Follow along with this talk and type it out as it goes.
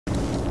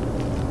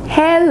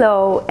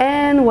Hello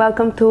and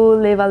welcome to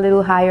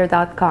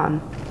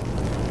livealittlehigher.com.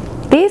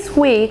 This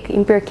week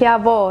in Pirkei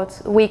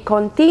Avot we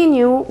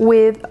continue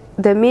with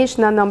the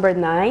Mishnah number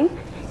 9,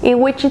 in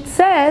which it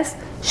says,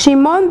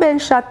 Shimon ben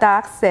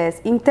Shattach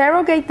says,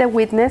 interrogate the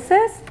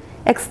witnesses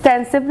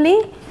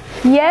extensively,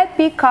 yet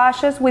be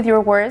cautious with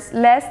your words,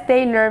 lest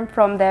they learn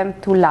from them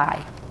to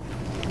lie.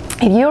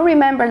 If you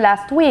remember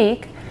last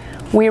week,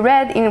 we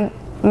read in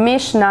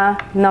Mishnah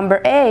number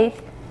 8,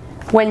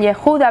 when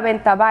Yehuda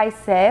ben Tabai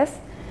says,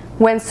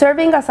 when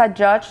serving as a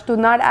judge, do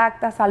not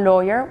act as a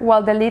lawyer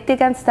while the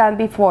litigants stand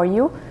before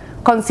you.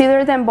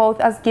 Consider them both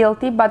as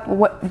guilty, but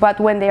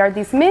when they are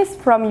dismissed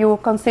from you,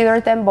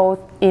 consider them both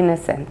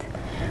innocent,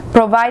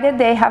 provided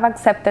they have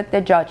accepted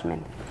the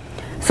judgment.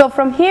 So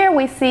from here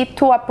we see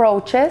two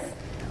approaches.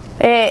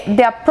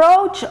 The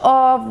approach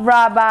of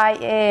Rabbi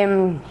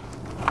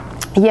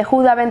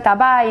Yehuda ben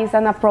Tabai is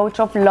an approach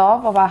of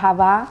love, of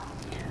ahava,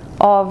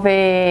 of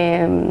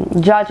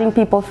judging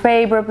people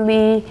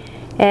favorably,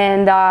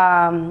 and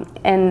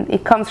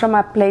it comes from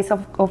a place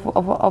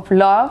of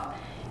love.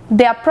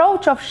 The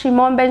approach of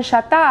Shimon ben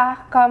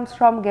Shattach comes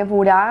from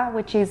Gevura,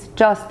 which is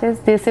justice,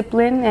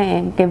 discipline,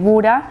 and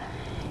Gevura,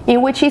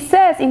 in which he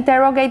says,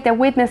 interrogate the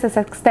witnesses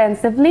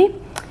extensively,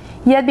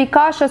 yet be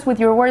cautious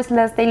with your words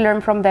lest they learn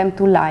from them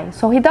to lie.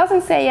 So he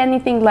doesn't say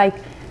anything like,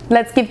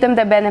 let's give them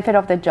the benefit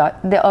of the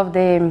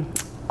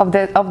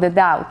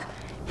doubt.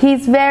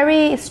 He's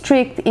very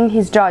strict in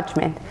his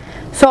judgment.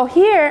 So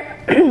here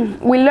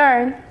we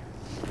learn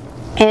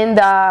in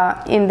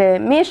the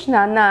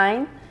Mishnah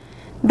 9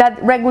 that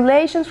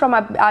regulations from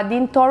a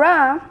Din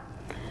Torah,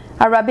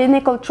 a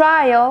rabbinical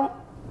trial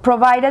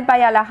provided by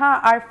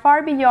Halacha, are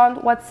far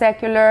beyond what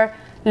secular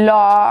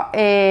law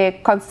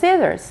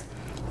considers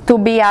to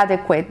be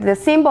adequate. The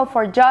symbol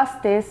for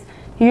justice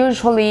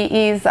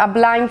usually is a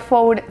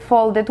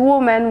blindfolded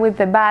woman with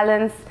the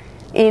balance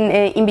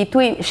in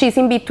between. She's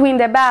in between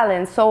the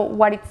balance. So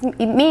what it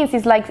means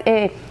is like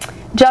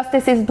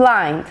justice is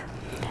blind,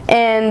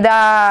 and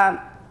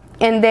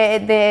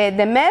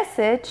the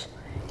message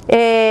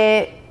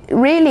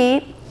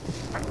really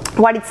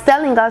what it's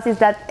telling us is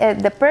that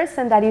the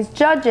person that is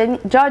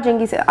judging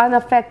is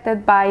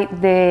unaffected by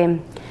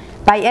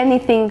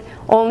anything,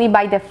 only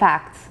by the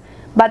facts.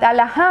 But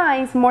Halacha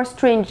is more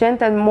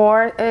stringent and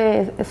more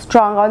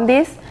strong on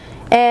this,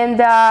 and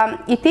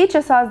it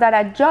teaches us that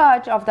a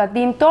judge of the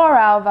Din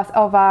Torah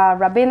of a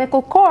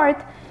rabbinical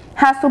court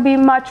has to be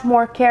much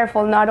more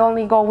careful, not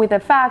only go with the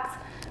facts,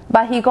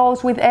 but he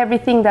goes with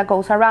everything that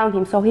goes around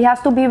him. So he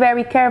has to be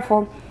very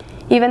careful,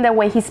 even the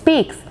way he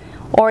speaks,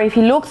 or if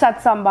he looks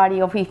at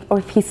somebody, or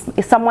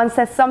if someone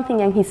says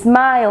something and he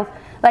smiles.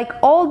 Like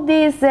all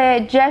these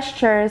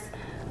gestures,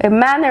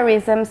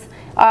 mannerisms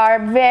are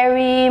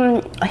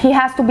he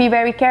has to be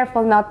very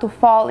careful not to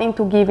fall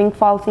into giving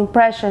false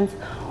impressions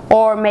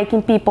or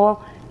making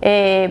people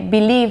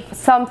believe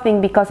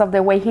something because of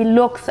the way he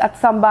looks at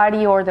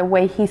somebody or the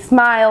way he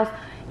smiles.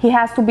 He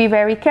has to be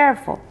very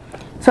careful.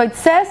 So it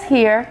says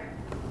here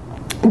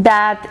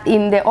that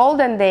in the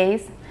olden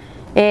days,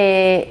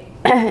 when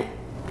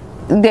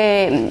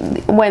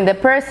the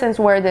persons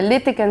where the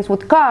litigants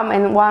would come,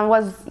 and one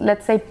was,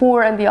 let's say,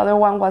 poor and the other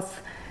one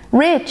was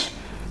rich,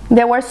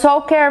 they were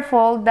so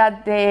careful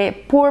that the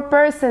poor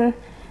person,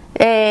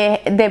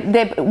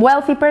 the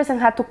wealthy person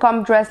had to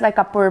come dressed like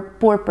a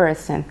poor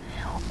person,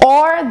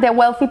 or the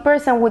wealthy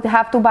person would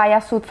have to buy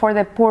a suit for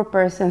the poor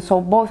person, so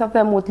both of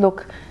them would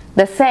look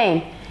the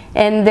same,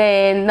 and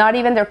then not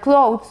even their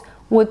clothes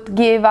would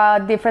give a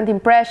different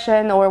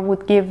impression or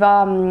would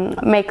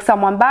make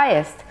someone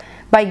biased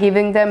by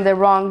giving them the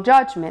wrong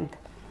judgment.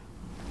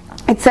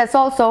 It says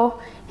also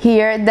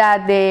here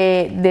that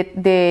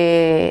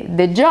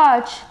the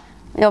judge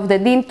of the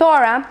Din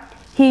Torah,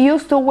 he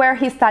used to wear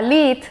his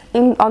talit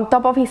on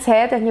top of his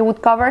head, and he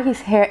would cover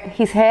his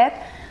head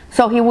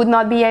so he would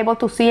not be able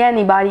to see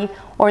anybody,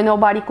 or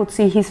nobody could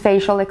see his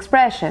facial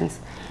expressions.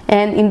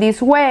 And in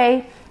this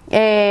way,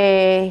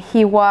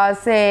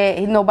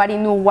 nobody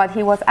knew what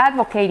he was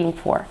advocating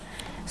for.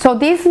 So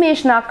this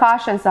Mishnah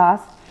cautions us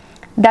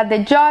that the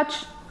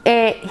judge,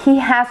 he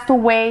has to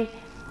weigh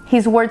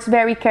his words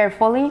very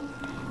carefully,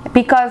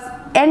 because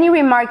any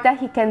remark that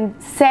he can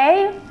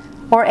say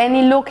or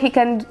any look he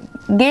can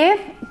give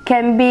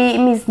can be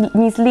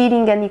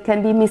misleading, and it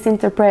can be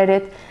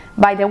misinterpreted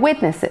by the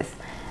witnesses.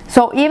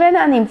 So even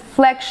an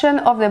inflection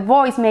of the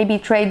voice may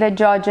betray the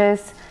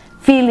judge's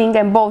feeling,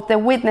 and both the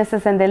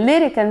witnesses and the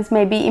litigants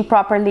may be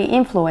improperly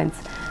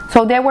influenced.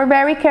 So they were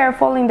very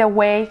careful in the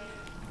way,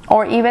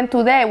 or even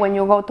today when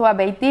you go to a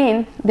Beit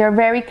Din, they're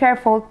very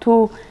careful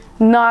to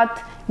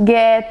not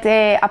get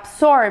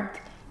absorbed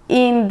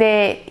in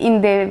the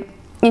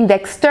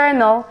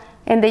external,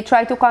 and they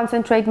try to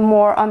concentrate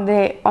more on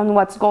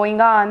what's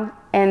going on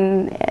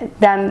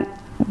than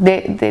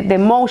the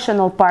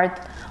emotional part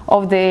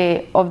of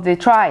the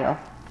trial.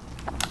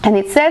 And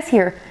it says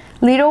here,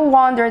 little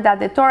wonder that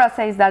the Torah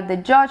says that the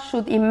judge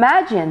should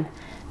imagine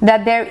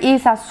that there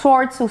is a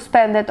sword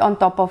suspended on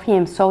top of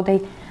him. So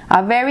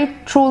a very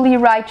truly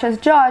righteous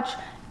judge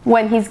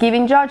when he's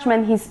giving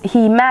judgment,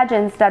 he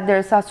imagines that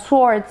there's a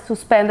sword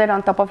suspended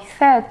on top of his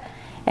head,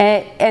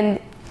 and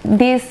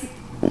this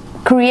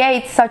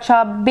creates such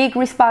a big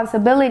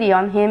responsibility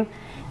on him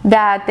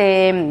that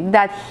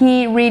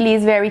he really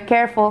is very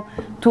careful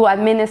to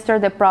administer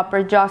the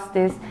proper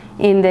justice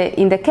in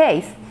the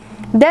case.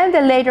 Then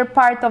the later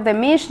part of the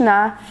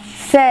Mishnah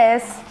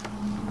says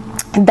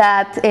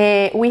that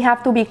we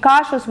have to be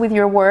cautious with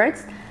your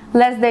words,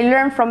 lest they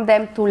learn from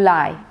them to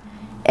lie.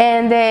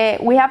 And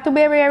we have to be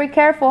very, very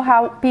careful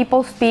how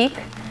people speak,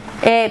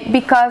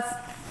 because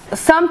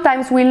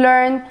sometimes we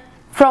learn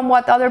from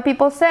what other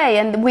people say,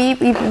 and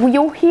if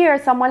you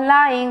hear someone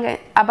lying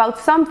about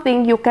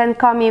something, you can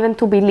come even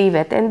to believe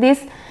it. And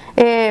this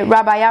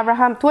Rabbi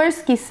Abraham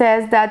Twersky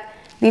says that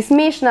this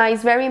Mishnah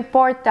is very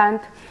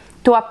important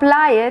to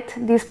apply it,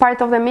 this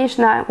part of the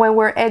Mishnah, when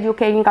we're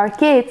educating our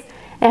kids,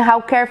 and how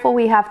careful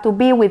we have to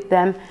be with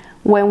them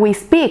when we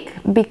speak,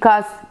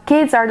 because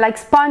kids are like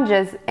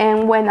sponges,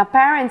 and when a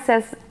parent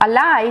says a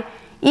lie,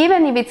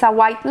 even if it's a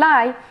white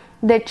lie,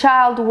 the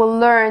child will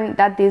learn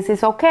that this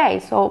is okay.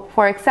 So,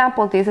 for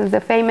example, this is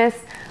the famous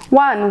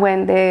one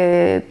when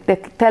the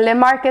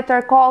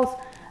telemarketer calls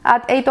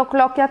at 8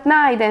 o'clock at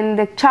night, and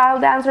the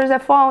child answers the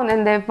phone,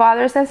 and the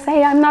father says,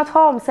 "Hey, I'm not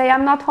home, say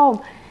I'm not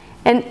home."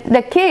 And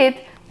the kid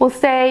will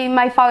say,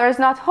 "My father is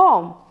not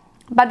home."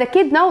 But the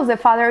kid knows the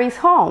father is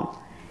home.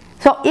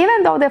 So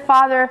even though the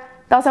father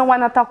doesn't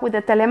want to talk with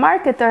the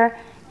telemarketer,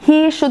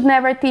 he should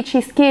never teach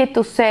his kid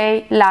to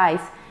say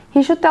lies.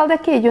 He should tell the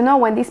kid, you know,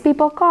 when these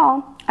people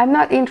call, I'm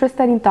not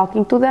interested in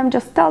talking to them,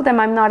 just tell them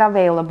I'm not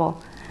available.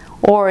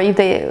 Or if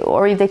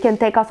they can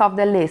take us off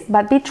the list.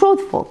 But be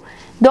truthful.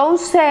 Don't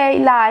say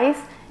lies,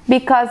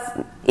 because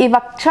if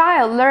a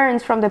child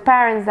learns from the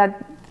parents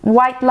that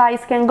white lies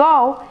can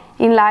go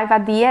in life,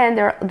 at the end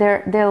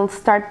they'll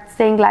start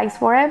saying lies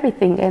for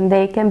everything, and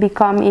they can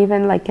become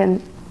even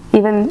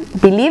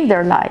believe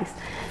their lies.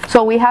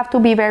 So we have to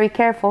be very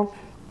careful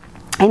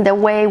in the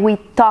way we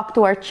talk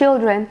to our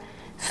children,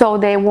 so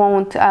they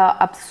won't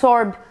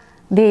absorb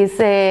these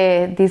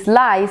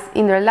lies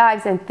in their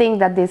lives and think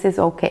that this is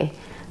okay.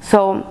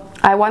 So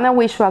I want to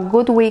wish you a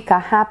good week, a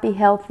happy,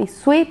 healthy,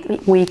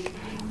 sweet week,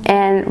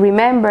 and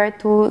remember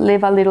to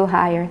live a little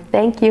higher.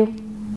 Thank you.